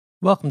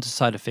Welcome to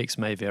Side Effects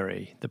May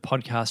Vary, the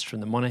podcast from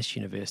the Monash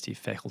University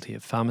Faculty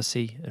of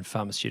Pharmacy and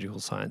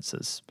Pharmaceutical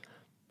Sciences.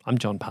 I'm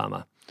John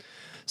Palmer.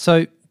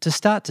 So, to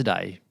start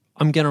today,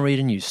 I'm going to read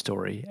a news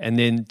story, and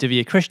then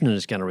Divya Krishnan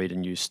is going to read a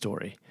news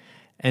story.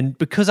 And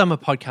because I'm a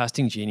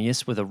podcasting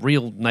genius with a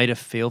real native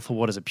feel for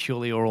what is a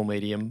purely oral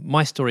medium,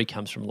 my story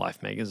comes from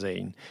Life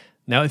magazine.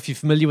 Now, if you're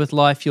familiar with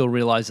Life, you'll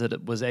realise that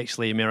it was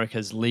actually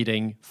America's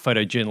leading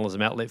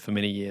photojournalism outlet for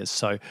many years.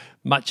 So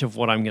much of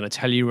what I'm going to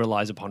tell you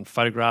relies upon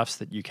photographs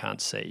that you can't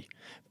see.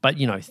 But,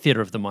 theatre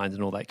of the mind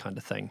and all that kind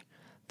of thing.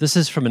 This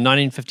is from a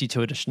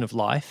 1952 edition of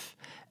Life,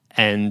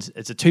 and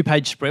it's a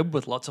 2-page spread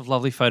with lots of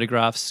lovely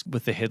photographs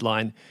with the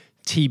headline,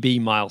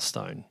 TB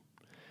Milestone.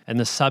 And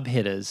the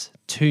subhead is,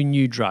 2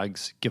 new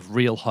drugs give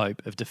real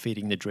hope of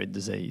defeating the dread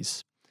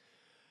disease.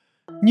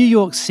 New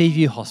York's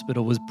Seaview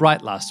Hospital was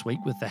bright last week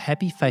with the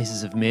happy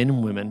faces of men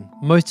and women,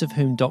 most of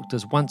whom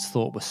doctors once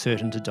thought were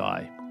certain to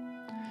die.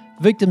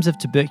 Victims of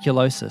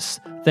tuberculosis,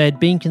 they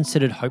had been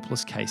considered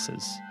hopeless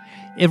cases.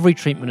 Every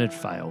treatment had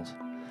failed.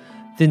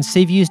 Then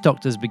Seaview's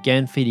doctors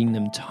began feeding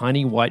them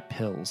tiny white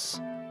pills.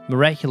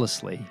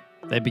 Miraculously,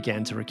 they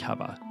began to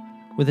recover.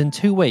 Within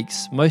 2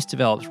 weeks, most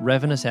developed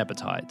ravenous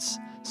appetites.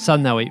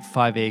 Some now eat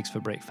 5 eggs for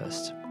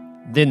breakfast.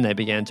 Then they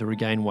began to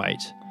regain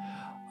weight.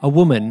 A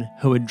woman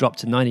who had dropped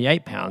to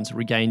 98 pounds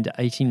regained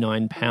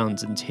 89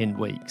 pounds in 10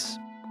 weeks.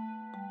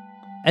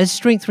 As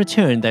strength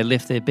returned, they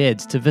left their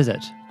beds to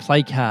visit,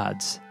 play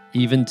cards,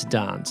 even to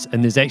dance.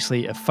 And there's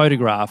actually a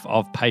photograph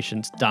of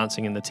patients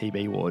dancing in the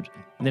TB ward.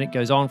 And then it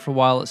goes on for a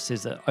while. It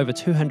says that over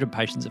 200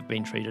 patients have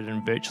been treated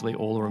and virtually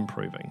all are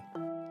improving.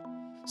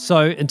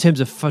 So in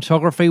terms of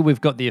photography, we've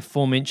got the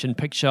aforementioned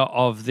picture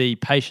of the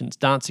patients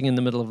dancing in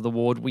the middle of the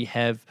ward. We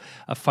have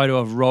a photo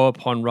of row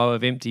upon row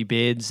of empty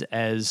beds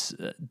as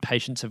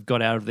patients have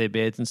got out of their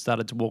beds and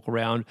started to walk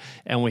around.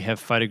 And we have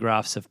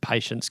photographs of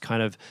patients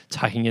kind of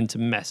tucking into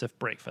massive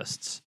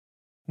breakfasts.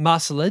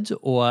 Marsalid,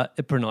 or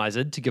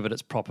Ipronizid, to give it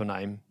its proper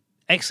name,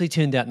 actually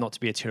turned out not to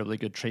be a terribly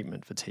good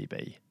treatment for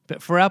TB.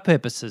 But for our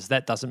purposes,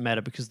 that doesn't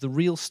matter because the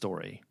real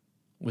story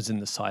was in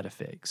the side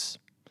effects.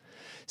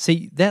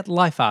 See, that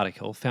Life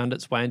article found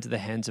its way into the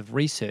hands of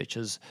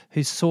researchers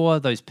who saw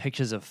those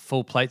pictures of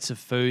full plates of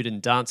food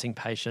and dancing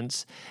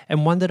patients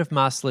and wondered if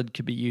Marsalid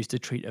could be used to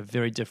treat a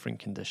very different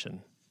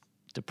condition,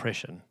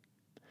 depression.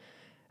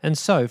 And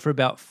so, for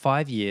about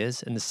 5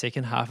 years in the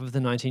second half of the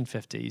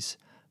 1950s,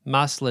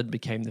 Marsalid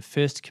became the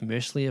first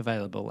commercially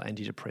available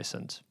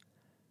antidepressant.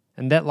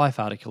 And that Life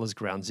article is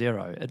ground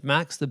zero. It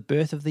marks the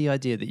birth of the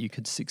idea that you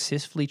could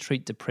successfully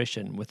treat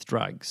depression with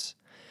drugs.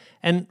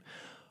 And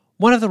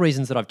one of the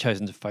reasons that I've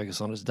chosen to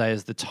focus on it today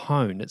is the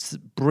tone. It's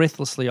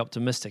breathlessly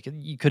optimistic.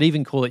 You could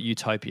even call it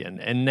utopian.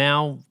 And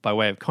now, by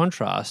way of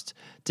contrast,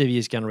 Divya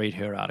is going to read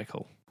her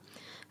article.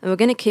 And we're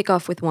going to kick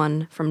off with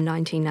one from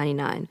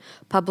 1999,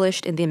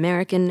 published in the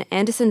American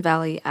Anderson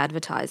Valley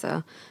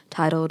Advertiser,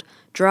 titled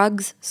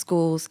Drugs,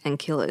 Schools and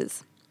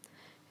Killers.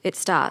 It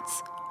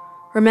starts,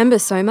 "Remember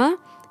Soma?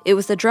 It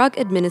was the drug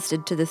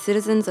administered to the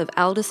citizens of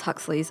Aldous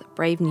Huxley's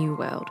Brave New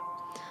World.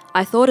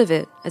 I thought of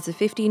it as a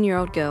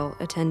 15-year-old girl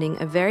attending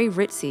a very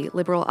ritzy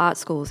liberal arts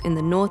schools in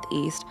the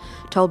Northeast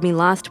told me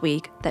last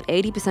week that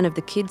 80% of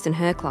the kids in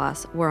her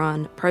class were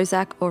on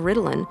Prozac or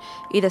Ritalin,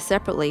 either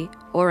separately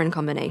or in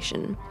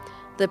combination.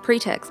 The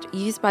pretext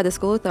used by the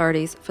school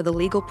authorities for the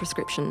legal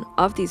prescription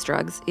of these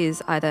drugs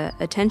is either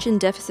attention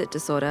deficit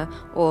disorder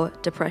or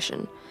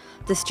depression.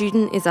 The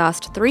student is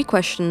asked 3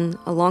 questions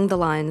along the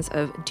lines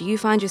of, do you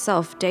find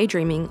yourself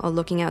daydreaming or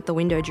looking out the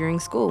window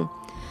during school?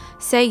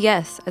 Say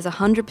yes, as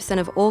 100%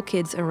 of all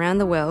kids around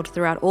the world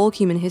throughout all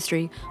human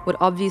history would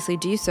obviously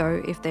do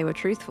so if they were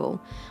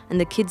truthful, and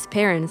the kids'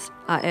 parents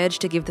are urged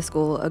to give the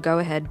school a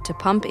go-ahead to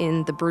pump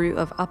in the brew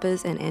of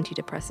uppers and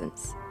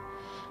antidepressants."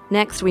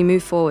 Next, we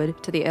move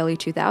forward to the early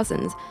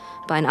 2000s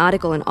by an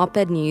article in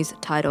Op-Ed News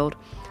titled,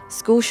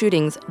 "School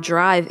Shootings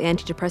Drive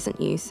Antidepressant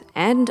Use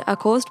and Are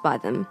Caused by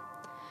Them."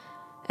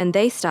 And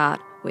they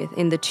start with,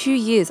 in the 2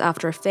 years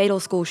after a fatal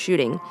school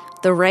shooting,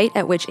 the rate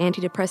at which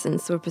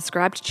antidepressants were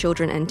prescribed to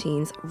children and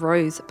teens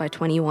rose by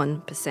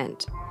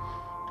 21%.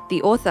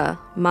 The author,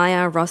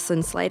 Maya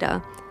Roslin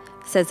Slater,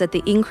 says that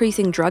the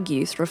increasing drug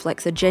use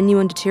reflects a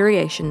genuine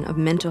deterioration of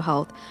mental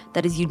health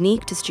that is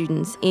unique to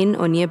students in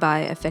or nearby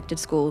affected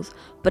schools,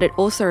 but it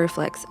also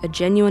reflects a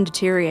genuine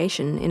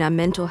deterioration in our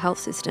mental health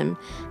system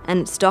and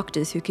its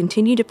doctors who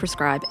continue to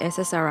prescribe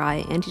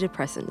SSRI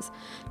antidepressants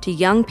to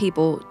young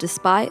people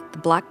despite the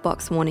black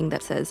box warning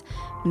that says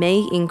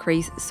may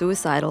increase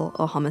suicidal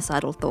or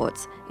homicidal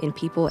thoughts in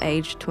people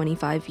aged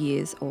 25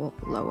 years or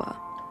lower.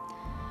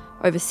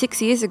 Over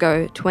 6 years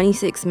ago,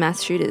 26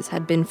 mass shooters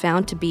had been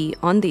found to be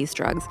on these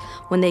drugs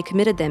when they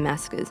committed their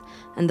massacres,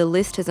 and the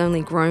list has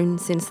only grown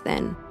since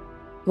then.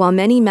 While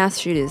many mass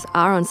shooters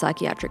are on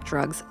psychiatric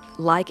drugs,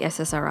 like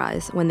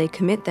SSRIs, when they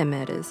commit their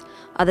murders,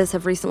 others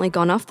have recently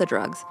gone off the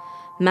drugs.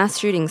 Mass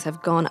shootings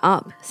have gone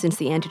up since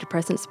the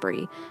antidepressant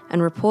spree,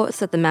 and reports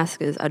that the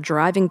massacres are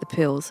driving the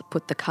pills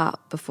put the cart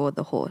before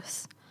the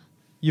horse.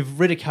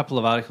 You've read a couple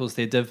of articles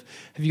there, Div.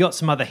 Have you got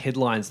some other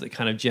headlines that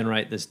kind of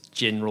generate this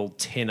general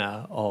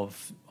tenor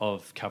of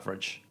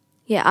coverage?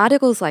 Yeah,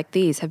 articles like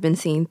these have been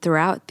seen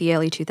throughout the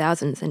early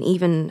 2000s and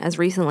even as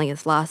recently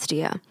as last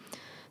year.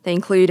 They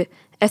include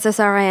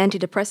SSRI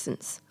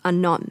antidepressants are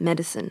not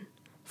medicine.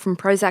 From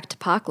Prozac to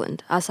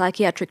Parkland, are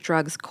psychiatric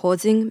drugs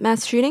causing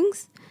mass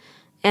shootings?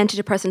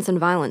 Antidepressants and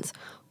violence,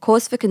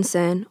 cause for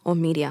concern or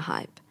media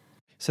hype.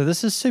 So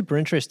this is super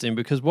interesting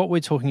because what we're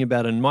talking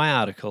about in my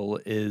article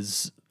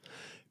is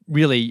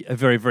really a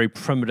very, very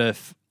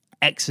primitive,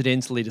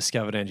 accidentally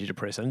discovered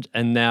antidepressant.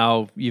 And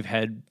now you've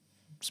had,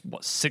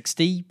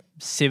 60,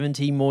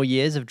 70 more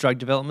years of drug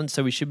development.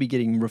 So we should be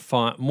getting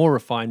more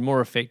refined,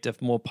 more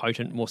effective, more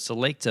potent, more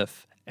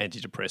selective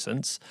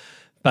antidepressants.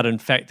 But in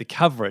fact, the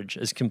coverage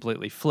is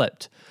completely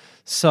flipped.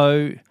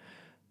 So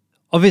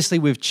obviously,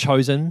 we've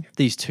chosen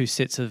these two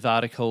sets of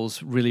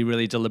articles really,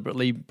 really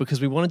deliberately because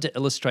we wanted to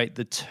illustrate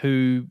the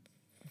two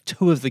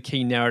of the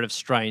key narrative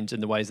strains in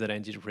the ways that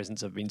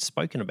antidepressants have been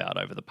spoken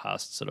about over the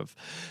past sort of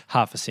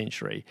half a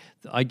century.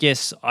 I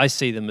guess I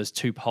see them as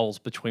two poles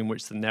between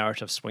which the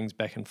narrative swings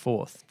back and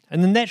forth.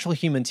 And the natural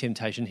human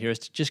temptation here is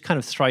to just kind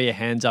of throw your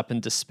hands up in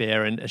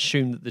despair and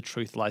assume that the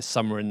truth lies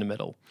somewhere in the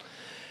middle.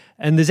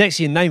 And there's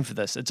actually a name for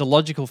this. It's a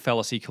logical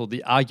fallacy called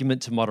the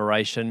argument to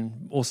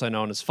moderation, also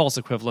known as false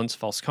equivalence,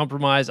 false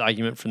compromise,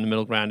 argument from the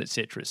middle ground,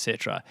 etc.,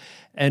 etc.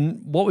 And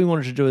what we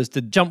wanted to do is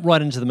to jump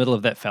right into the middle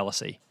of that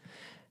fallacy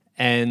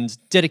and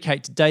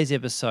dedicate today's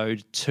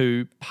episode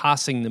to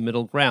passing the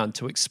middle ground,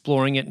 to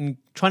exploring it and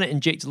trying to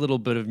inject a little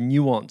bit of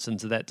nuance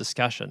into that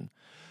discussion.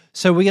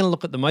 So we're going to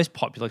look at the most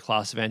popular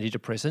class of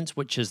antidepressants,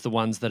 which is the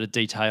ones that are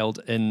detailed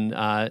in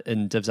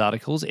Div's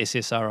articles,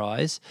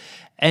 SSRIs,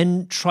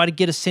 and try to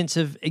get a sense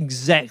of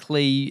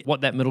exactly what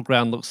that middle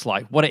ground looks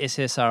like. What are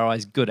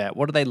SSRIs good at?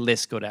 What are they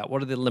less good at?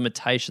 What are the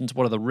limitations?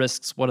 What are the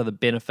risks? What are the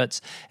benefits?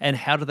 And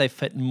how do they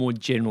fit more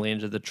generally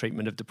into the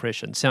treatment of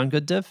depression? Sound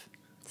good, Div?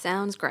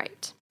 Sounds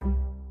great.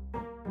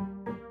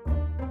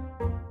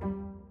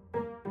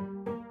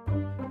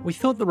 We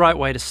thought the right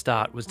way to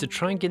start was to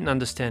try and get an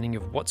understanding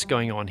of what's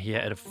going on here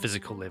at a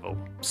physical level.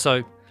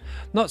 So,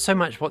 not so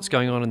much what's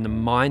going on in the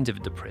mind of a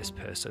depressed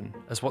person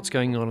as what's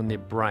going on in their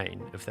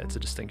brain, if that's a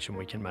distinction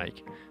we can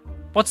make.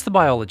 What's the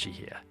biology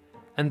here?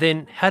 And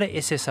then, how do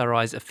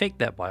SSRIs affect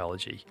that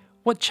biology?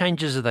 What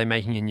changes are they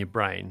making in your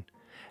brain?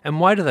 And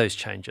why do those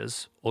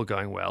changes, all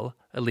going well,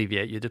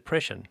 alleviate your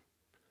depression?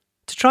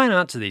 To try and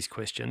answer these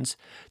questions,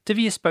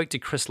 Divya spoke to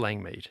Chris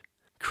Langmead.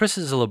 Chris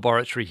is a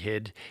laboratory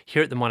head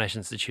here at the Monash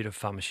Institute of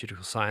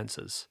Pharmaceutical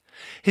Sciences.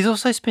 He's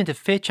also spent a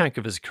fair chunk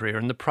of his career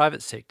in the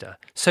private sector,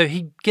 so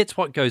he gets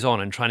what goes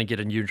on in trying to get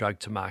a new drug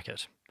to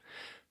market.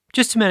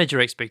 Just to manage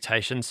your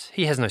expectations,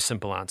 he has no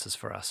simple answers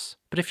for us.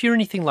 But if you're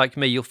anything like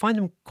me, you'll find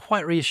him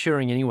quite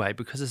reassuring anyway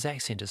because his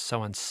accent is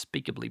so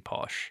unspeakably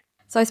posh.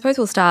 So I suppose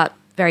we'll start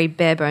very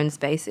bare bones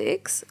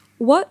basics.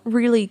 What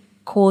really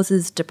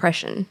causes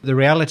depression? The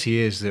reality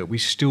is that we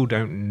still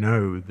don't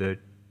know the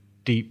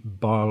deep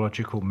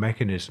biological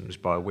mechanisms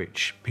by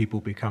which people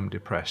become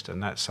depressed,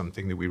 and that's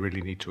something that we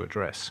really need to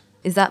address.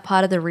 Is that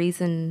part of the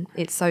reason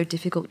it's so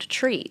difficult to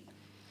treat?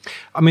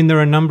 I mean, there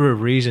are a number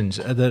of reasons.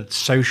 At the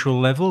social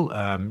level,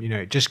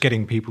 just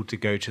getting people to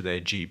go to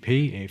their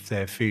GP if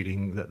they're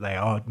feeling that they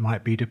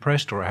might be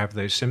depressed or have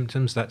those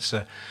symptoms, that's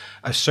a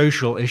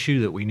social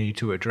issue that we need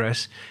to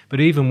address.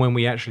 But even when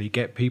we actually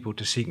get people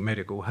to seek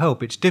medical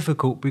help, it's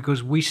difficult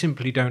because we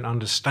simply don't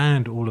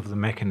understand all of the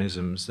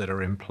mechanisms that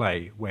are in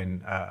play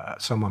when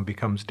someone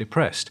becomes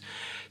depressed.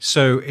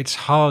 So it's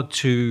hard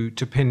to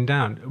pin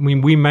down. I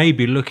mean, we may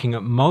be looking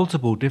at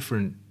multiple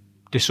different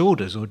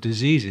disorders or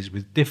diseases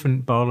with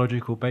different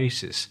biological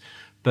basis.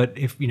 But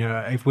if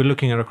we're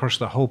looking at across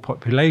the whole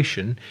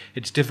population,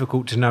 it's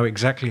difficult to know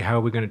exactly how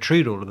we're going to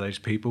treat all of those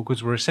people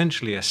because we're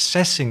essentially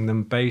assessing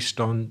them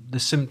based on the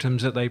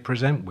symptoms that they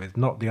present with,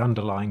 not the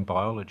underlying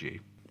biology.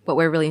 What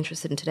we're really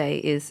interested in today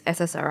is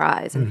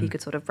SSRIs, and if you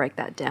could sort of break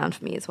that down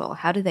for me as well.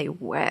 How do they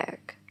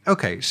work?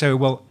 Okay, so,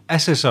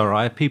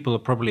 SSRI, people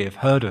probably have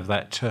heard of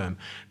that term,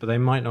 but they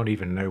might not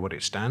even know what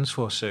it stands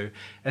for. So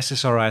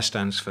SSRI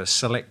stands for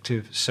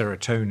Selective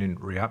Serotonin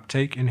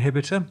Reuptake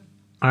Inhibitor.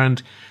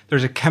 And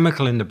there's a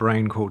chemical in the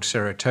brain called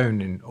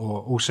serotonin,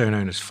 or also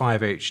known as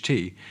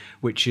 5-HT,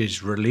 which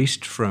is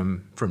released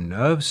from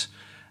nerves.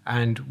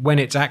 And when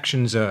its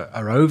actions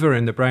are over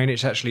in the brain,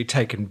 it's actually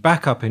taken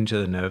back up into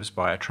the nerves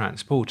by a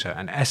transporter.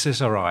 And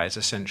SSRIs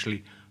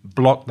essentially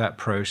block that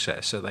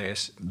process. So they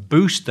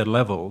boost the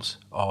levels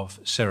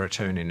of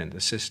serotonin in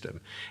the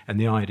system. And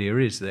the idea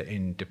is that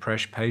in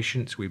depressed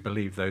patients, we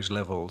believe those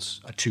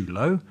levels are too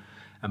low.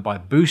 And by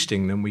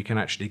boosting them, we can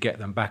actually get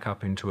them back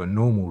up into a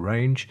normal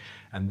range.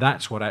 And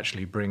that's what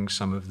actually brings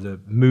some of the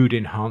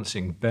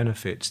mood-enhancing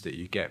benefits that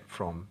you get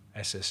from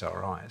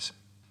SSRIs.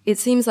 It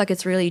seems like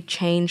it's really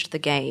changed the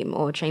game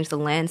or changed the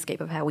landscape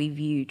of how we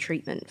view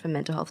treatment for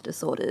mental health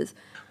disorders.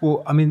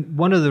 Well, I mean,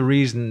 one of the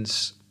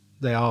reasons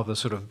they are the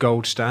sort of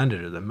gold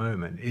standard at the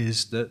moment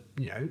is that,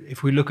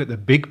 if we look at the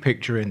big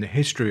picture in the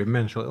history of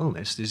mental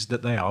illness, is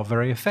that they are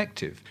very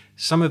effective.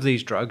 Some of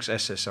these drugs,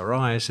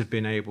 SSRIs, have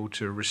been able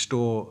to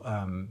restore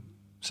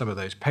some of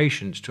those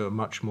patients to a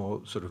much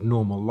more sort of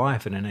normal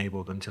life and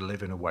enable them to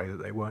live in a way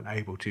that they weren't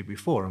able to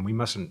before. And we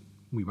mustn't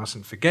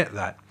forget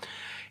that.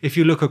 If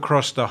you look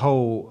across the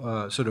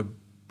whole sort of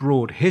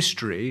broad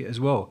history as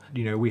well,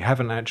 we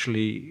haven't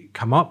actually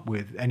come up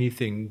with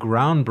anything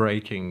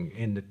groundbreaking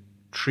in the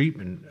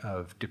treatment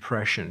of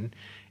depression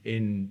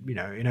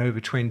in over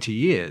 20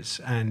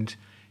 years. And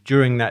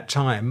during that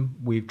time,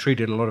 we've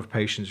treated a lot of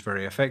patients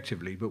very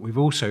effectively, but we've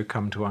also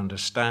come to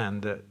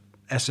understand that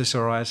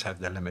SSRIs have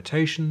their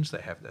limitations,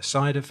 they have their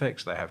side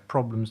effects, they have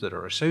problems that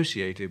are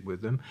associated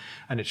with them,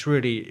 and it's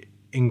really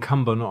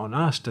incumbent on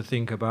us to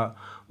think about,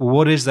 well,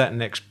 what is that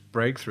next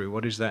breakthrough?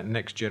 What is that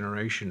next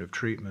generation of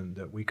treatment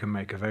that we can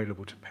make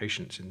available to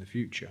patients in the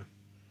future?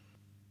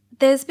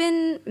 There's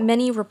been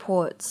many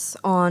reports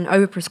on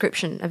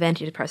overprescription of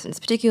antidepressants,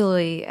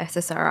 particularly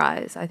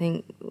SSRIs. I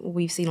think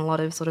we've seen a lot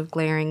of sort of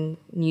glaring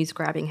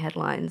news-grabbing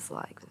headlines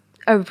like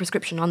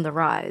overprescription on the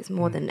rise,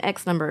 more than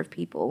X number of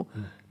people.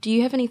 Do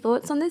you have any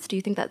thoughts on this? Do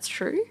you think that's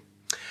true?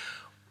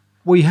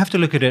 Well, you have to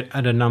look at it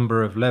at a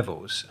number of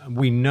levels.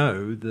 We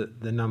know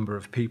that the number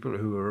of people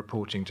who are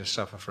reporting to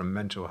suffer from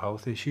mental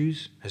health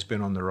issues has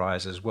been on the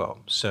rise as well.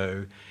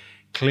 So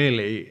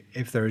clearly,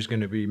 if there is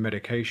going to be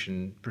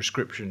medication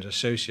prescriptions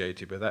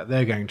associated with that,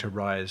 they're going to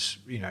rise,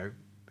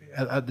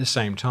 at the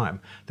same time.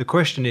 The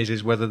question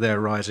is whether they're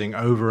rising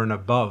over and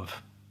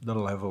above the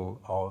level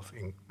of,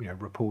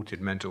 reported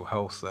mental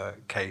health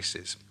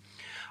cases.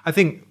 I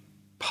think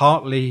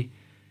partly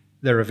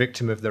they're a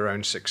victim of their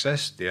own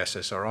success, the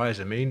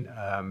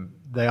SSRIs,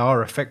 they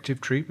are effective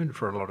treatment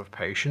for a lot of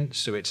patients,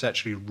 so it's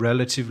actually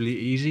relatively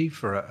easy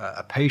for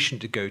a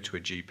patient to go to a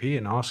GP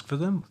and ask for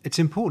them. It's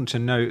important to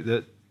note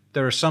that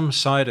there are some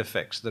side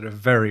effects that are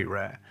very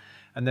rare,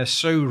 and they're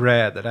so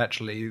rare that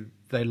actually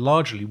they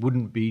largely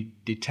wouldn't be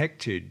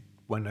detected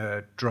when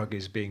a drug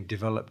is being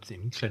developed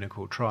in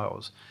clinical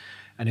trials.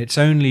 And it's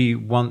only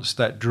once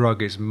that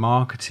drug is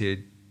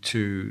marketed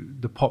to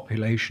the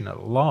population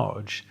at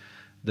large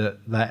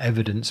that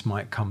evidence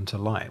might come to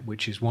light,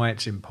 which is why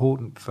it's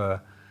important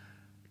for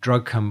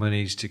drug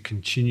companies to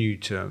continue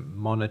to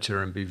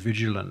monitor and be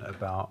vigilant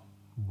about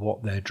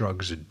what their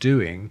drugs are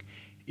doing,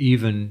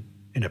 even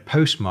in a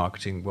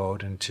post-marketing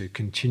world, and to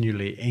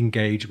continually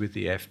engage with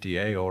the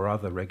FDA or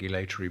other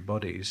regulatory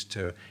bodies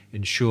to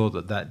ensure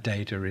that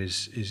data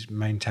is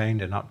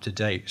maintained and up to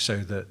date so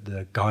that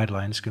the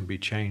guidelines can be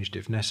changed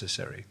if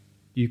necessary.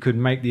 You could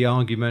make the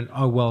argument,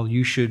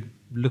 you should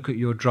look at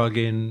your drug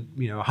in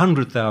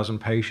 100,000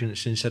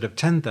 patients instead of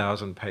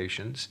 10,000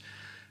 patients.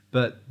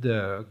 But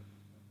the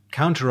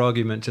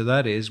counter-argument to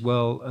that is,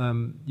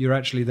 you're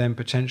actually then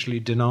potentially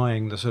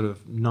denying the sort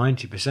of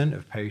 90%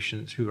 of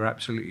patients who are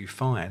absolutely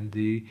fine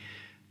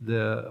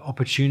the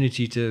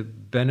opportunity to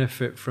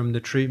benefit from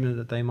the treatment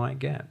that they might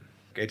get.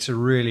 It's a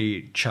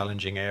really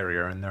challenging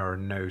area, and there are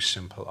no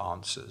simple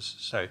answers.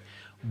 So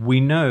we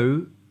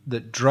know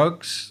that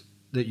drugs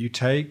that you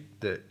take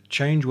that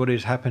change what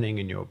is happening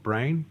in your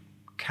brain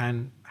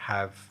can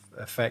have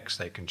effects.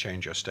 They can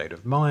change your state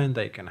of mind.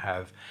 They can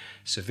have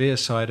severe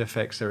side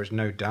effects. There is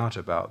no doubt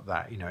about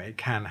that. It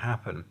can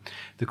happen.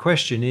 The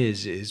question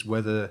is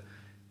whether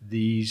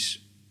these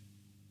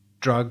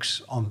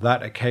drugs on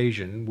that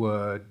occasion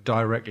were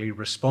directly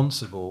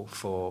responsible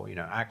for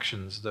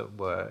actions that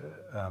were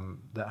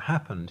that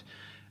happened.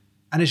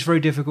 And it's very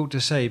difficult to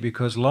say,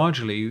 because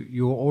largely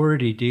you're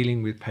already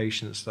dealing with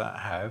patients that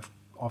have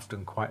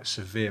often quite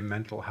severe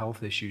mental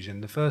health issues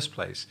in the first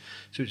place.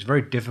 So it's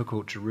very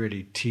difficult to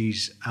really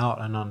tease out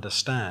and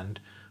understand,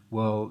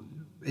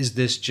 is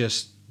this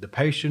just the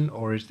patient,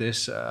 or is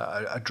this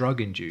a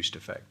drug-induced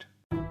effect?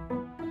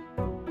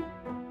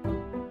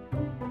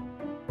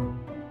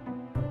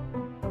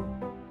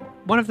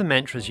 One of the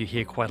mantras you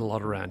hear quite a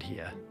lot around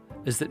here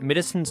is that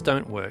medicines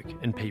don't work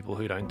in people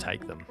who don't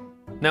take them.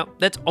 Now,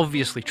 that's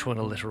obviously true in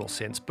a literal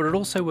sense, but it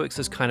also works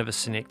as kind of a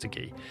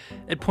synecdoche.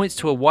 It points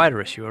to a wider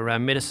issue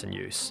around medicine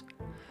use.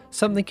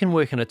 Something can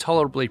work in a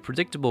tolerably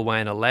predictable way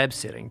in a lab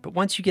setting, but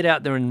once you get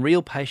out there in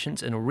real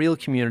patients in a real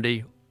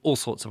community, all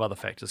sorts of other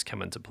factors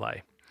come into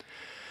play.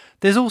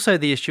 There's also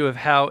the issue of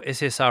how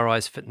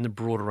SSRIs fit in the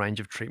broader range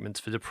of treatments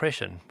for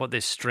depression, what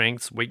their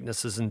strengths,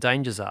 weaknesses and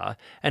dangers are,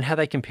 and how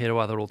they compare to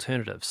other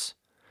alternatives.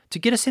 To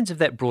get a sense of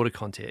that broader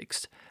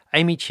context,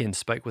 Amy Chen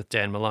spoke with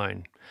Dan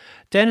Malone.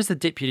 Dan is the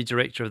Deputy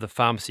Director of the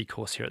Pharmacy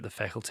course here at the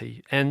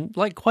faculty, and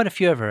like quite a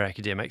few of our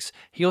academics,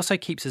 he also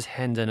keeps his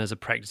hand in as a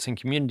practicing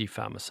community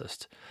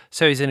pharmacist.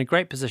 So he's in a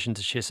great position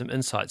to share some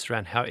insights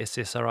around how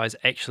SSRIs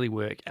actually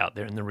work out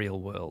there in the real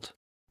world.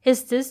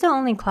 Is this the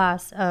only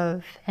class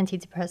of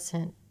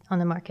antidepressant on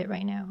the market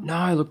right now?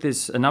 No, look,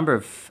 there's a number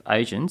of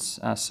agents.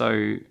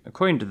 So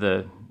according to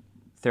the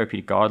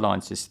therapeutic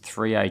guidelines, there's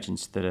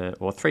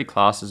three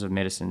classes of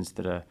medicines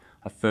that are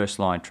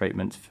first-line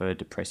treatments for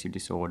depressive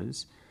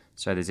disorders.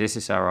 So there's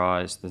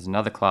SSRIs, there's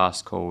another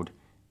class called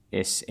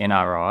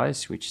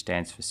SNRIs, which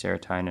stands for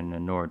serotonin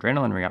and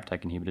noradrenaline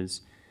reuptake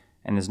inhibitors.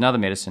 And there's another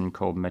medicine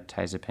called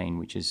mirtazapine,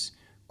 which is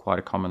quite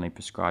a commonly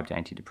prescribed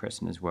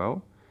antidepressant as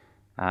well.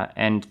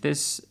 And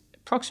there's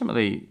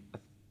approximately, I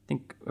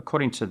think,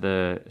 according to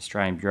the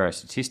Australian Bureau of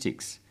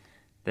Statistics,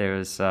 there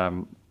was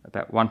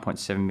about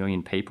 1.7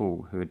 million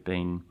people who had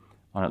been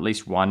on at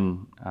least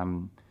one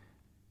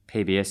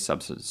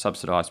PBS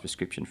subsidised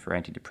prescription for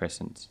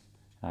antidepressants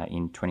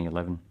in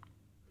 2011.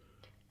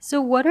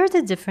 So what are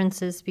the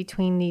differences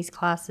between these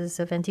classes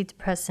of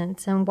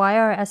antidepressants, and why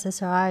are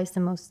SSRIs the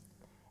most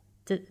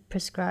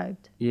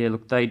prescribed? Yeah,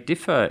 look, they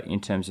differ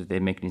in terms of their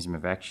mechanism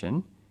of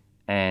action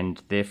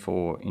and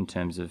therefore in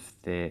terms of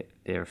their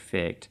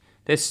effect.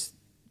 There's,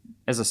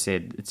 as I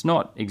said, it's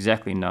not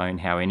exactly known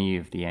how any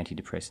of the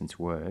antidepressants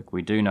work.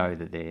 We do know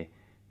that they're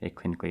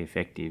clinically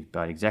effective,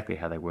 but exactly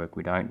how they work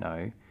we don't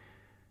know.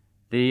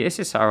 The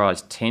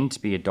SSRIs tend to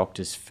be a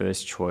doctor's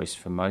first choice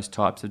for most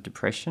types of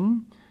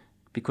depression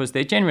because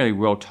they're generally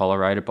well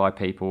tolerated by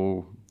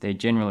people. They're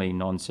generally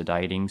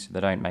non-sedating, so they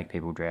don't make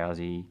people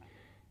drowsy.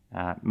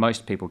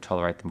 Most people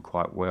tolerate them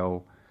quite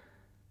well.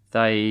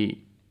 They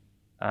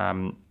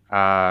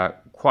are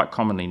quite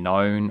commonly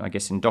known, I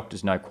guess, and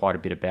doctors know quite a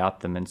bit about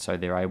them, and so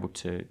they're able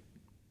to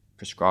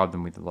prescribe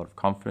them with a lot of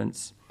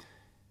confidence.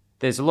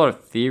 There's a lot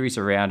of theories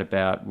around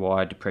about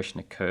why depression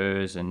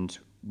occurs and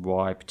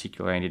why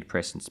particular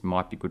antidepressants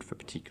might be good for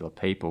particular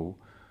people.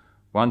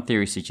 One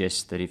theory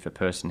suggests that if a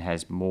person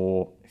has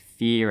more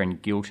fear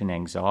and guilt and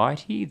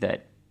anxiety,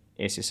 that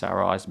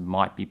SSRIs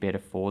might be better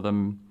for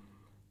them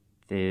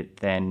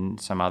than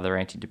some other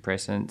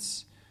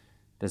antidepressants.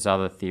 There's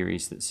other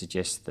theories that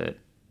suggest that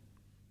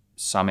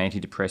some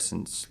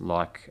antidepressants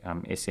like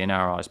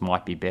SNRIs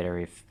might be better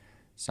if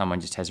someone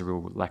just has a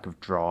real lack of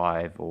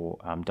drive or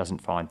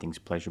doesn't find things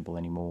pleasurable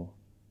anymore.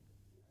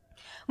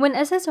 When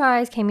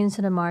SSRIs came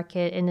into the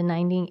market in the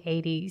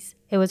 1980s,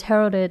 it was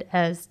heralded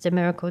as the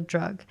miracle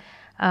drug.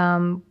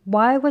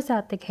 Why was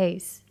that the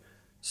case?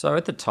 So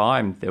at the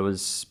time, there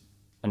was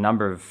a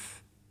number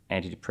of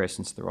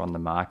antidepressants that were on the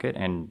market,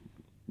 and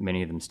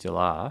many of them still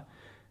are.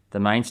 The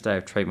mainstay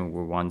of treatment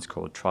were ones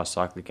called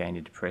tricyclic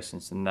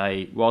antidepressants,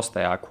 and whilst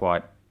they are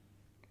quite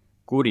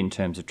good in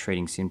terms of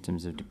treating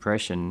symptoms of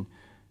depression,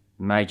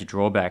 major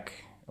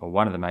drawback, or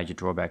one of the major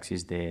drawbacks,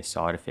 is their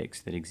side effects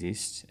that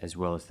exist, as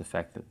well as the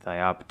fact that they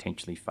are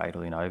potentially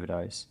fatal in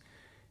overdose.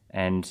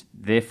 And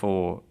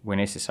therefore, when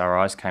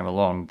SSRIs came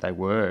along, they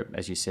were,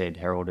 as you said,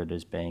 heralded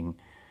as being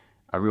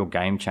a real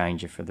game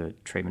changer for the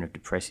treatment of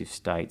depressive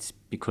states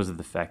because of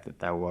the fact that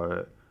they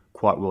were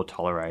quite well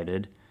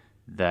tolerated,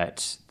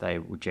 that they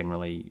were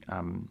generally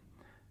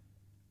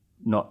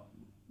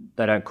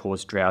they don't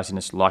cause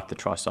drowsiness like the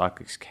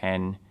tricyclics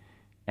can,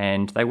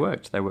 and they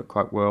worked. They worked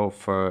quite well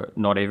for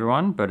not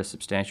everyone, but a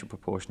substantial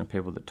proportion of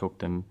people that took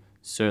them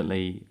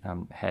certainly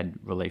had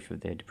relief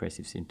of their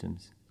depressive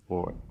symptoms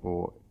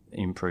or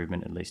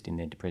improvement, at least, in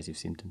their depressive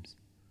symptoms.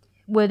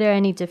 Were there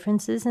any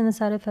differences in the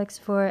side effects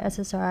for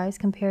SSRIs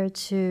compared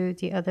to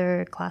the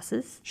other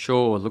classes?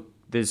 Sure. Look,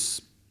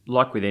 there's,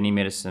 like with any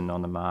medicine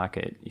on the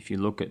market, if you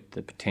look at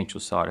the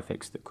potential side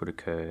effects that could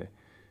occur,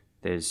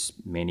 there's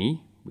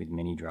many with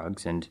many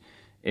drugs, and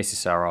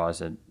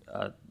SSRIs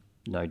are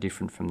no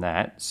different from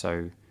that.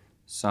 So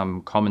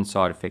some common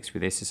side effects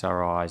with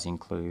SSRIs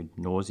include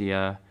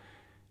nausea.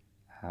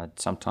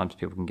 Sometimes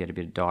people can get a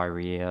bit of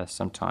diarrhea.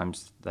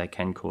 Sometimes they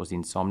can cause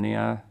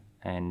insomnia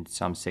and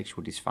some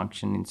sexual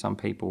dysfunction in some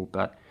people.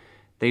 But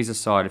these are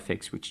side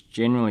effects which,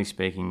 generally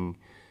speaking,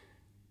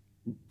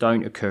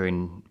 don't occur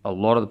in a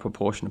lot of the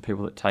proportion of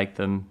people that take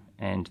them,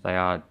 and they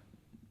are,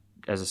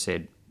 as I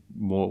said,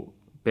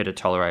 better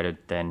tolerated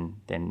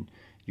than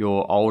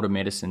your older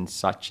medicines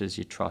such as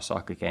your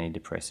tricyclic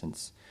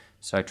antidepressants.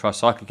 So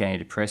tricyclic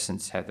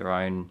antidepressants have their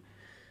own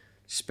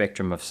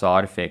spectrum of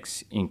side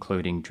effects,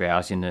 including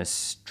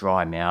drowsiness,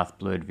 dry mouth,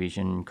 blurred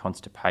vision,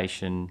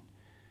 constipation.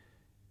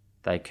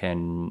 They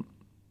can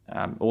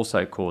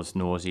also cause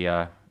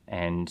nausea,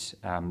 and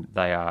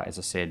they are, as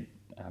I said,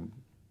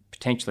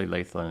 potentially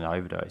lethal in an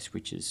overdose,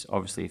 which is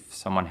obviously if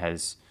someone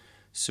has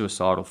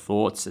suicidal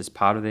thoughts as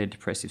part of their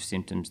depressive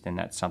symptoms, then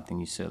that's something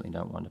you certainly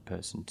don't want a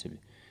person to,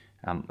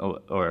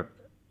 or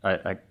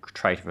a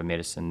trait of a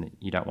medicine that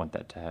you don't want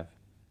that to have.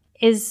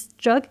 Is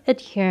drug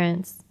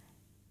adherence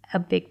a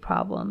big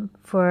problem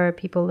for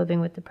people living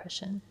with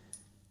depression?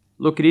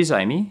 Look, it is,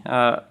 Amy.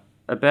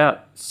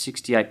 About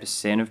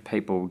 68% of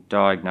people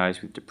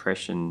diagnosed with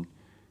depression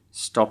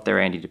stop their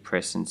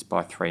antidepressants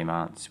by 3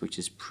 months, which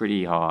is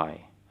pretty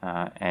high.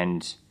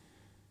 And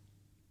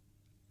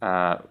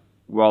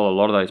while a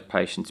lot of those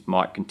patients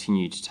might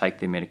continue to take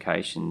their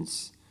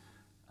medications,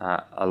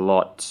 a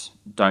lot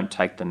don't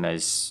take them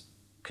as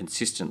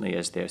consistently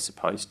as they're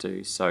supposed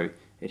to. So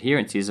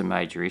adherence is a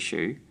major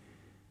issue.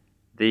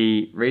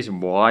 The reason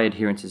why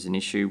adherence is an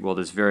issue, well,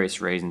 there's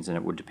various reasons, and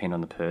it would depend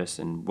on the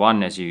person.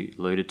 One, as you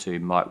alluded to,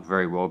 might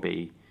very well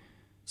be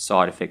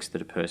side effects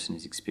that a person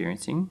is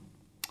experiencing.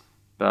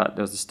 But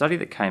there was a study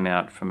that came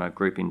out from a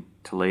group in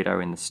Toledo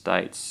in the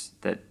States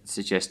that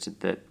suggested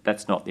that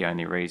that's not the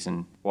only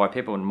reason why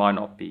people might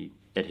not be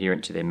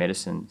adherent to their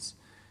medicines.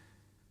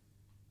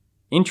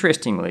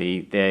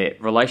 Interestingly, their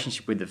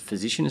relationship with the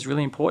physician is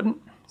really important.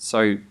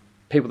 So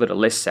people that are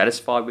less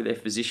satisfied with their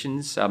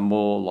physicians are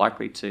more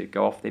likely to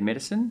go off their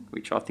medicine,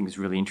 which I think is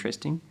really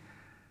interesting.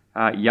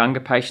 Younger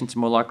patients are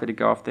more likely to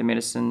go off their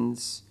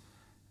medicines.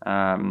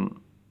 And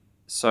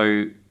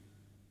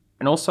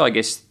also, I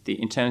guess,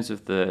 in terms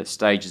of the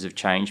stages of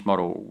change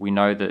model, we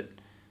know that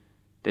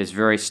there's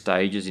various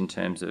stages in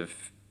terms of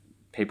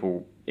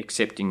people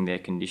accepting their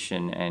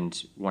condition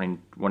and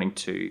wanting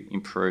to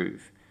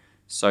improve.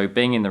 So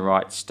being in the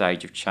right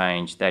stage of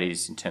change, that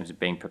is in terms of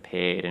being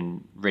prepared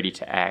and ready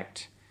to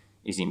act,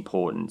 is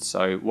important.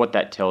 So what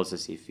that tells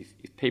us, if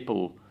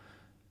people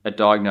are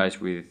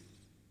diagnosed with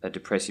a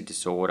depressive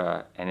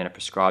disorder and then are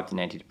prescribed an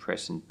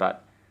antidepressant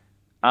but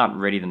aren't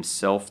ready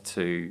themselves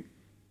to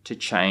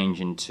change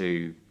and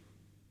to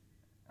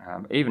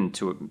even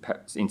to,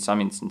 in some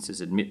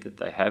instances, admit that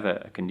they have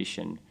a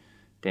condition,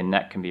 then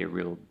that can be a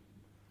real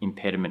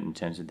impediment in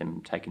terms of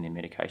them taking their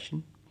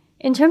medication.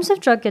 In terms of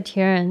drug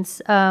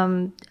adherence,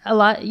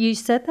 you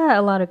said that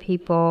a lot of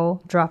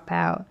people drop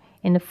out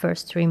in the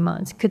first 3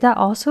 months. Could that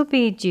also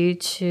be due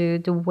to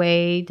the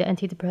way the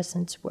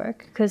antidepressants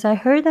work? Because I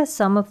heard that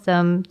some of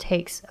them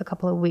takes a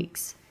couple of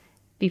weeks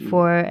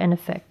before an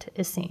effect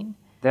is seen.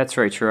 That's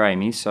very true,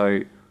 Amy.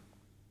 So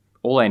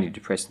all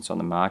antidepressants on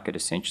the market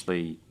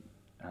essentially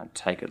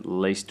take at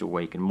least a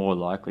week and more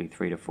likely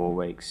 3 to 4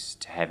 weeks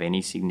to have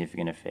any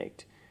significant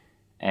effect.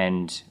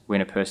 And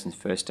when a person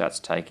first starts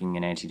taking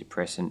an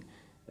antidepressant,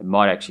 it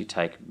might actually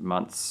take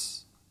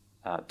months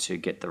to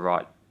get the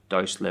right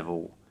dose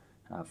level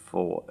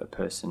for a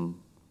person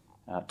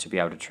to be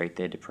able to treat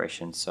their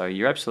depression. So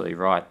you're absolutely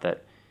right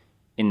that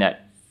in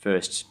that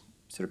first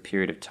sort of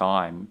period of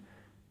time,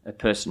 a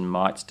person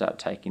might start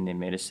taking their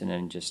medicine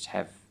and just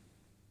have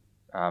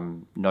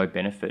no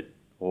benefit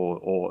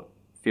or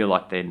feel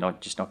like they're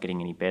not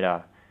getting any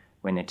better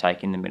when they're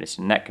taking the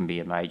medicine. That can be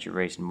a major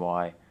reason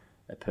why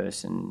a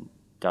person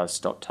does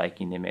stop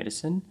taking their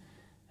medicine,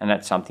 and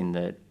that's something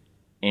that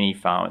any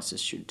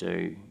pharmacist should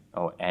do,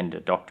 and a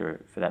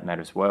doctor for that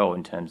matter as well,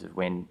 in terms of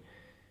when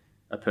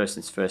a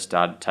person's first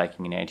started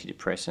taking an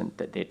antidepressant,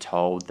 that they're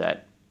told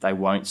that they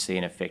won't see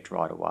an effect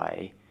right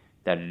away,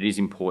 that it is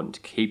important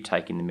to keep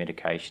taking the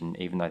medication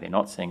even though they're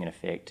not seeing an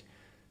effect,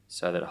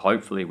 so that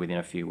hopefully within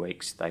a few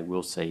weeks they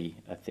will see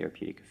a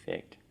therapeutic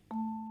effect.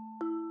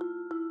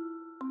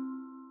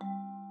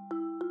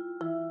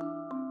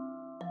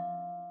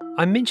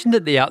 I mentioned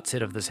at the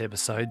outset of this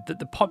episode that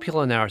the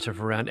popular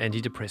narrative around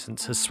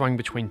antidepressants has swung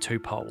between two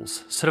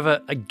poles, sort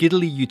of a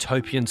giddily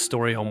utopian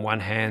story on one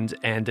hand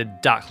and a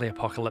darkly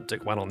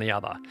apocalyptic one on the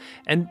other.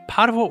 And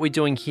part of what we're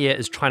doing here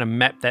is trying to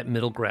map that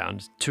middle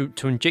ground to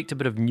inject a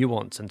bit of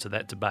nuance into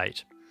that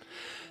debate.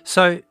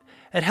 So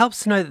it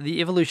helps to know that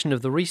the evolution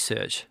of the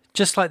research,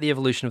 just like the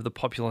evolution of the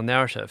popular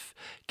narrative,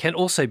 can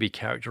also be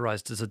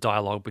characterised as a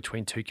dialogue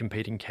between two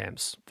competing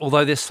camps,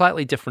 although they're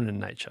slightly different in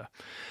nature.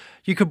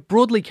 You could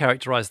broadly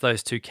characterise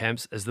those two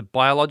camps as the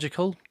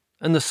biological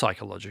and the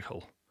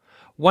psychological.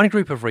 One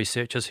group of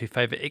researchers who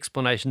favour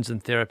explanations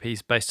and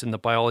therapies based in the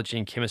biology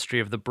and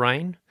chemistry of the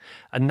brain,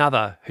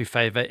 another who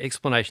favour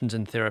explanations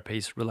and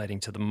therapies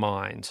relating to the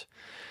mind.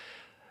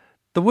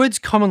 The words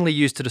commonly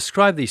used to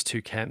describe these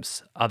two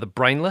camps are the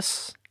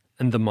brainless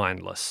and the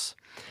mindless.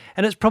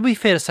 And it's probably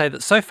fair to say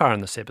that so far in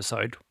this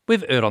episode,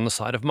 we've erred on the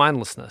side of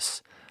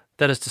mindlessness.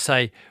 That is to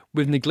say,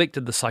 we've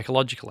neglected the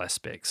psychological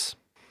aspects.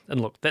 And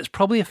look, that's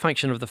probably a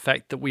function of the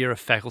fact that we are a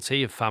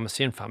faculty of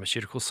pharmacy and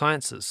pharmaceutical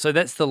sciences, so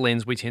that's the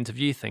lens we tend to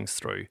view things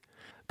through.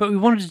 But we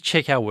wanted to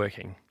check our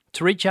working,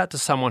 to reach out to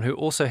someone who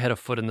also had a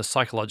foot in the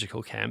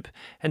psychological camp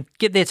and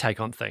get their take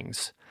on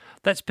things.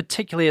 That's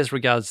particularly as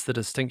regards the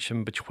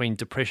distinction between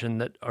depression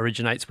that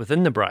originates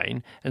within the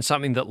brain and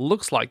something that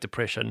looks like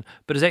depression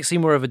but is actually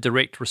more of a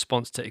direct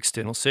response to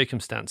external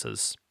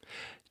circumstances.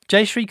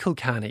 Jayashree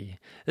Kulkarni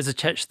is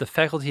attached to the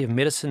Faculty of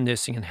Medicine,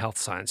 Nursing and Health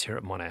Science here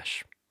at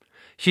Monash.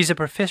 She's a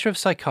professor of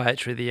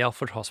psychiatry at the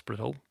Alfred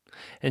Hospital,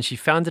 and she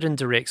founded and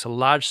directs a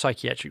large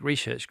psychiatric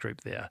research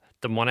group there,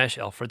 the Monash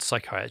Alfred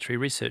Psychiatry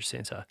Research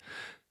Centre.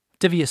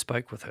 Divya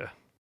spoke with her.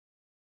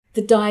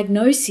 The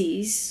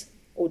diagnosis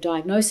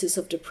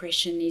of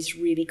depression is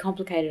really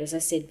complicated, as I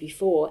said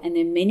before, and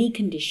there are many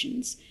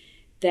conditions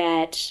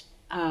that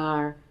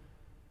are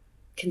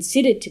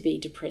considered to be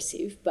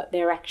depressive, but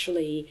they're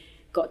actually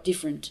got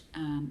different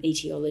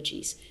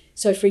etiologies.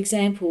 So, for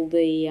example,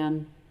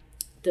 the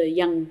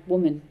young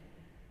woman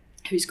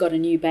who's got a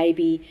new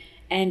baby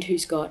and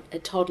who's got a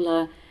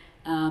toddler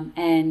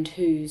and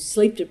who's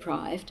sleep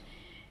deprived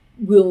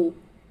will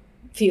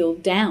feel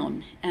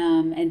down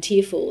and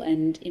tearful,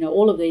 and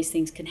all of these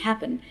things can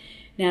happen.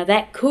 Now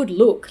that could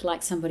look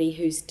like somebody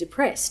who's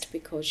depressed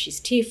because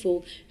she's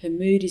tearful, her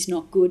mood is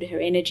not good, her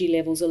energy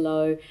levels are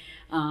low,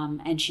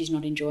 and she's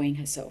not enjoying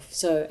herself.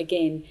 So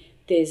again,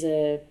 there's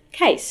a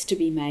case to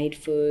be made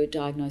for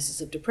diagnosis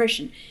of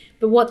depression.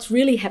 But what's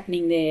really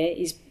happening there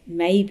is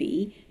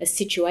maybe a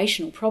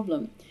situational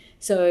problem.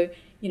 So,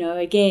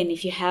 again,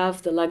 if you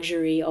have the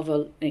luxury of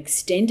an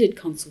extended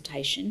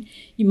consultation,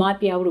 you might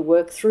be able to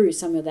work through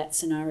some of that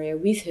scenario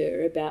with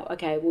her about,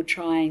 okay, we'll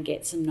try and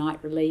get some night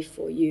relief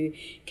for you.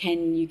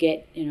 Can you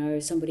get,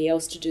 somebody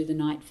else to do the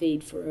night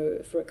feed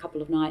for a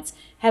couple of nights,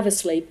 have a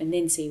sleep, and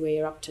then see where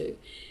you're up to.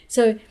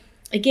 So,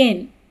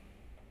 again,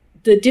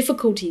 the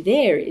difficulty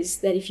there is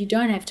that if you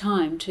don't have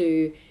time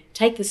to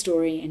take the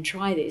story and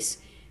try this,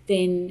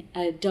 then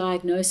a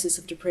diagnosis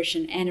of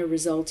depression and a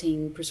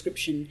resulting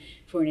prescription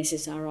for an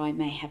SSRI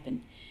may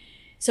happen.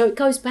 So it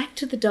goes back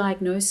to the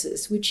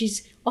diagnosis, which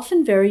is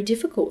often very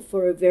difficult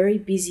for a very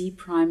busy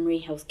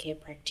primary healthcare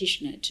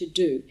practitioner to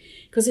do,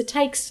 because it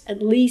takes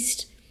at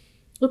least,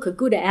 a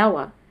good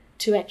hour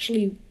to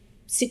actually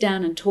sit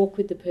down and talk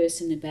with the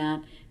person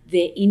about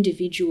their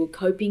individual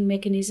coping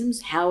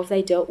mechanisms. How have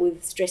they dealt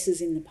with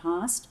stresses in the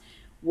past?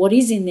 What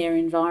is in their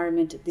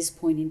environment at this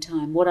point in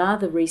time? What are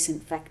the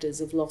recent factors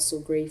of loss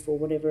or grief or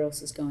whatever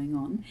else is going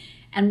on?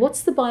 And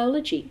what's the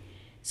biology?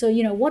 So,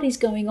 what is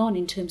going on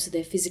in terms of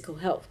their physical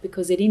health?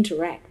 Because it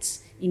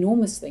interacts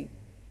enormously.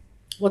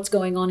 What's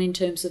going on in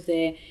terms of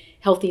their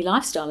healthy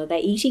lifestyle? Are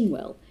they eating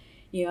well?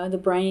 The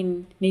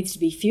brain needs to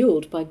be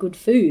fueled by good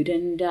food.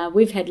 And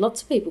we've had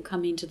lots of people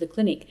come into the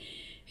clinic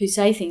who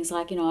say things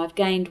like, I've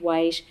gained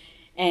weight,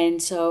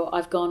 and so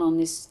I've gone on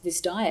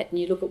this diet, and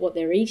you look at what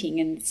they're eating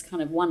and it's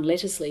kind of one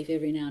lettuce leaf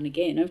every now and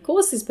again. And of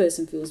course, this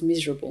person feels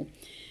miserable.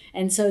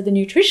 And so the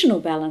nutritional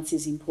balance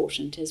is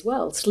important as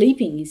well.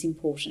 Sleeping is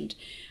important.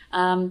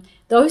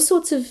 Those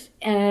sorts of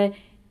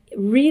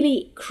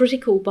really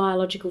critical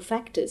biological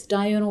factors,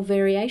 diurnal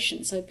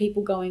variation, so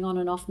people going on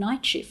and off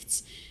night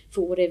shifts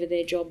for whatever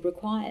their job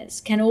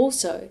requires, can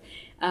also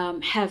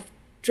have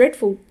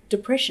dreadful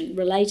depression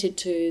related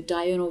to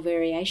diurnal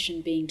variation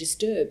being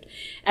disturbed.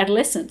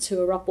 Adolescents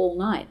who are up all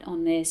night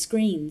on their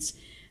screens.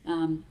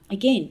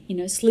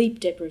 Again, sleep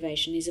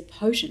deprivation is a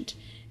potent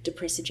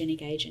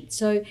depressogenic agent.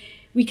 So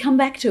we come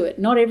back to it.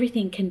 Not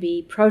everything can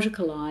be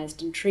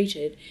protocolized and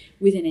treated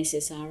with an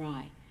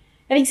SSRI.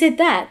 Having said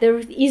that, there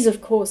is,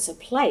 of course, a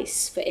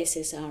place for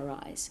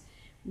SSRIs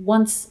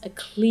once a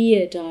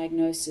clear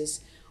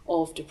diagnosis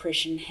of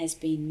depression has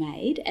been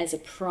made as a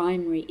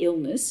primary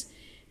illness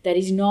that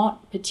is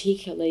not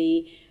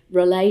particularly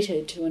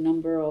related to a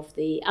number of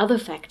the other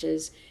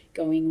factors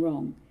going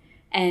wrong.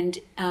 And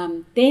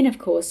then, of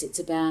course, it's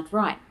about,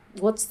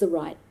 what's the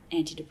right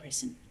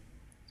antidepressant?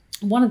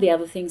 One of the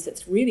other things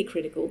that's really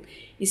critical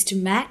is to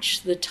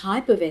match the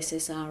type of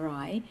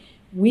SSRI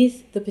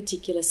with the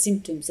particular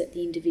symptoms that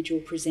the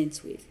individual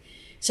presents with.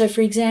 So,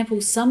 for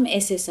example, some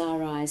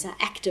SSRIs are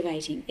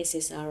activating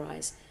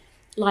SSRIs,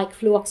 like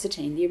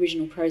fluoxetine, the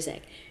original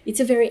Prozac. It's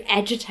a very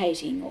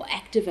agitating or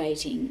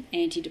activating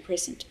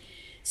antidepressant.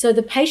 So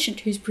the patient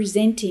who's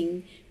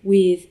presenting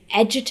with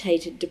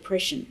agitated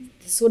depression,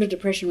 the sort of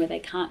depression where they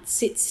can't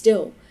sit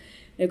still,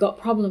 they've got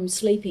problems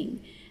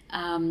sleeping,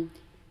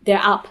 they're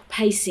up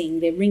pacing,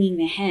 they're wringing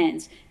their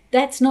hands,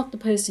 that's not the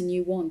person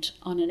you want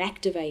on an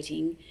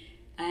activating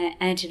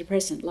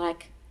antidepressant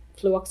like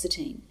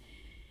fluoxetine.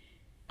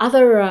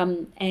 Other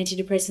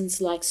antidepressants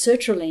like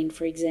sertraline,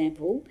 for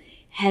example,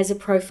 has a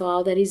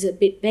profile that is a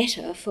bit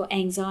better for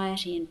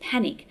anxiety and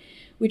panic,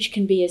 which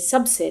can be a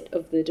subset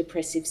of the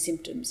depressive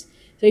symptoms.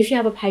 So if you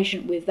have a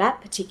patient with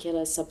that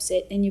particular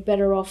subset, then you're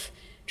better off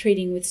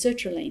treating with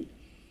sertraline.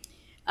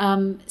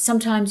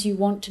 Sometimes you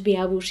want to be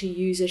able to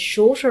use a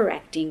shorter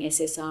acting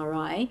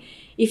SSRI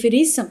if it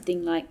is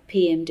something like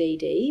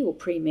PMDD or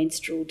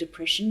premenstrual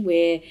depression,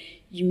 where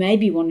you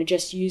maybe want to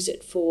just use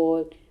it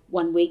for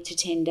 1 week to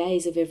 10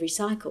 days of every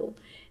cycle.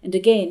 And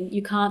again,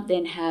 you can't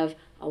then have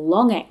a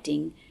long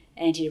acting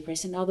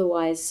antidepressant,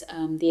 otherwise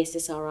the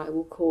SSRI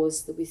will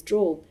cause the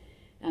withdrawal.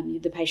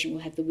 The patient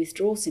will have the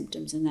withdrawal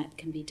symptoms, and that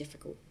can be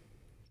difficult.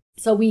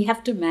 So we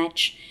have to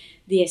match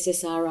the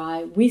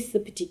SSRI with the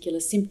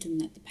particular symptom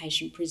that the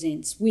patient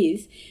presents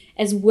with,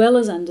 as well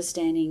as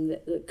understanding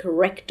that the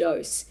correct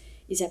dose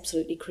is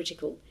absolutely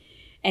critical.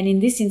 And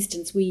in this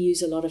instance, we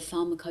use a lot of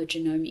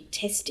pharmacogenomic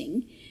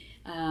testing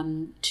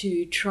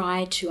to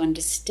try to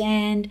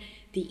understand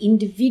the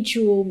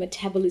individual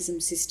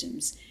metabolism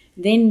systems,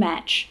 then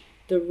match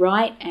the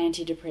right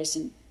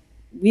antidepressant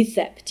with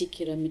that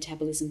particular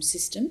metabolism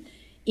system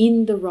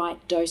in the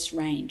right dose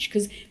range.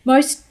 Because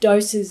most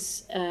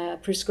doses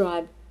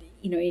prescribed,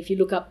 if you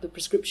look up the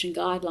prescription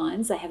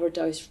guidelines, they have a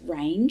dose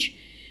range.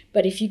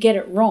 But if you get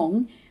it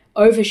wrong,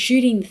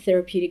 overshooting the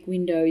therapeutic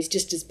window is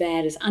just as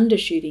bad as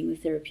undershooting the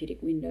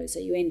therapeutic window. So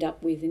you end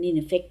up with an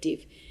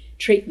ineffective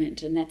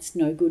treatment, and that's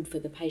no good for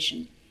the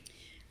patient.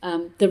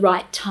 The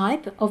right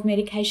type of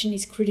medication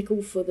is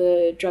critical for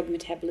the drug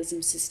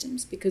metabolism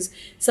systems, because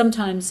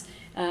sometimes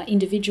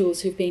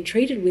individuals who've been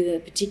treated with a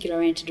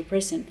particular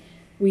antidepressant,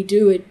 we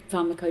do a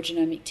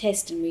pharmacogenomic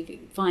test and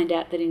we find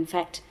out that in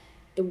fact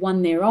the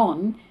one they're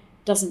on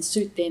doesn't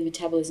suit their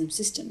metabolism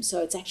system,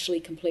 so it's actually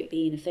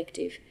completely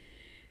ineffective.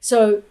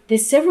 So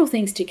there's several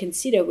things to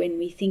consider when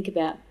we think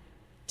about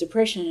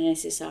depression and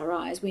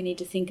SSRIs. We need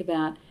to think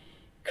about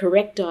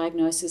correct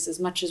diagnosis as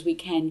much as we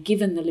can,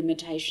 given the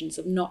limitations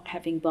of not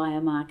having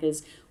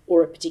biomarkers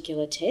or a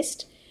particular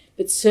test.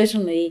 but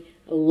certainly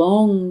a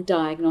long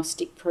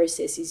diagnostic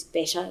process is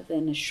better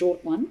than a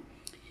short one.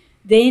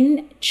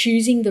 Then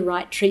choosing the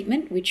right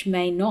treatment, which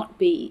may not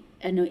be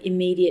an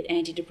immediate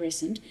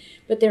antidepressant,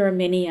 but there are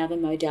many other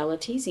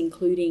modalities,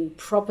 including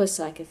proper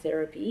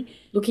psychotherapy,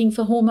 looking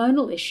for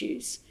hormonal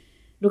issues,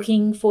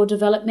 looking for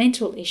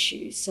developmental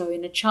issues. So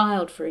in a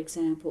child, for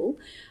example,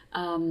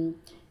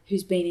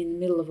 who's been in the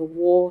middle of a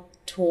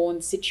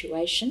war-torn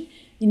situation,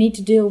 you need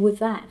to deal with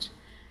that.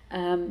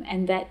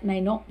 And that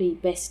may not be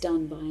best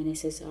done by an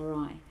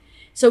SSRI.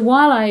 So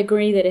while I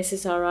agree that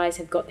SSRIs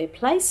have got their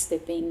place,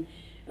 they've been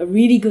a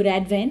really good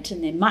advent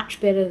and they're much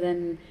better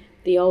than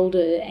the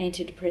older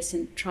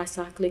antidepressant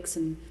tricyclics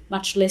and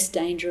much less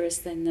dangerous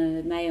than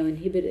the MAO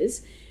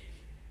inhibitors,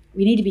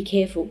 we need to be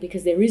careful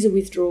because there is a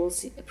withdrawal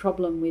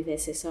problem with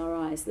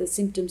SSRIs. The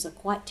symptoms are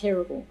quite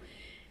terrible.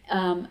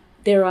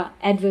 There are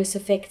adverse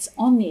effects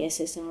on the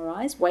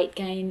SSRIs. Weight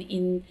gain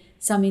in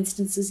some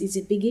instances is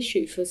a big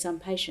issue for some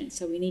patients,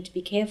 so we need to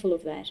be careful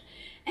of that.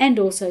 And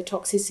also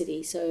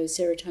toxicity, so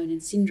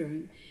serotonin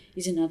syndrome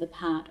is another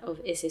part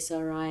of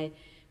SSRI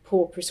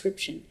poor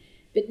prescription.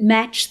 But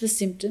match the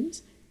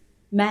symptoms,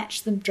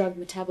 match the drug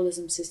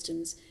metabolism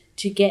systems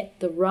to get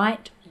the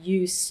right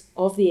use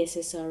of the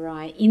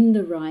SSRI in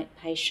the right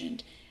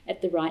patient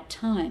at the right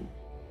time.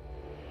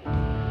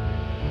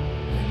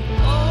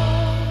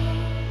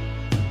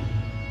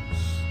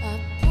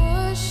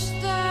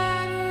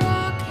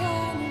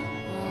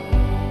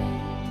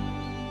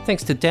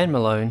 Thanks to Dan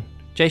Malone,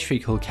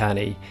 Jayshree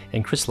Kulkarni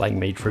and Chris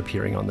Langmead for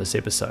appearing on this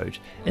episode.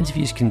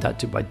 Interviews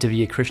conducted by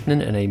Divya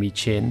Krishnan and Amy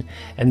Chen,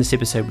 and this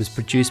episode was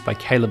produced by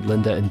Caleb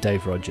Linda and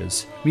Dave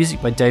Rogers.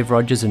 Music by Dave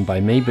Rogers and by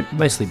me, but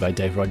mostly by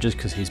Dave Rogers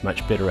because he's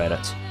much better at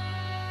it.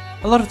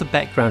 A lot of the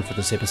background for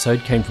this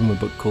episode came from a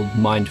book called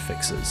Mind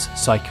Fixers,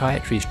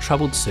 Psychiatry's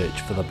Troubled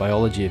Search for the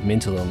Biology of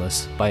Mental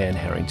Illness by Anne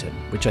Harrington,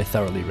 which I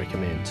thoroughly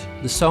recommend.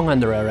 The song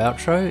under our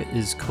outro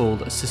is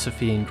called A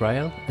Sisyphean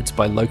Grail. It's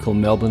by local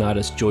Melbourne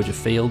artist Georgia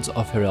Fields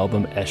off her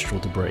album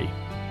Astral Debris.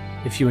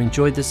 If you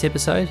enjoyed this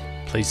episode,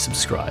 please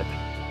subscribe.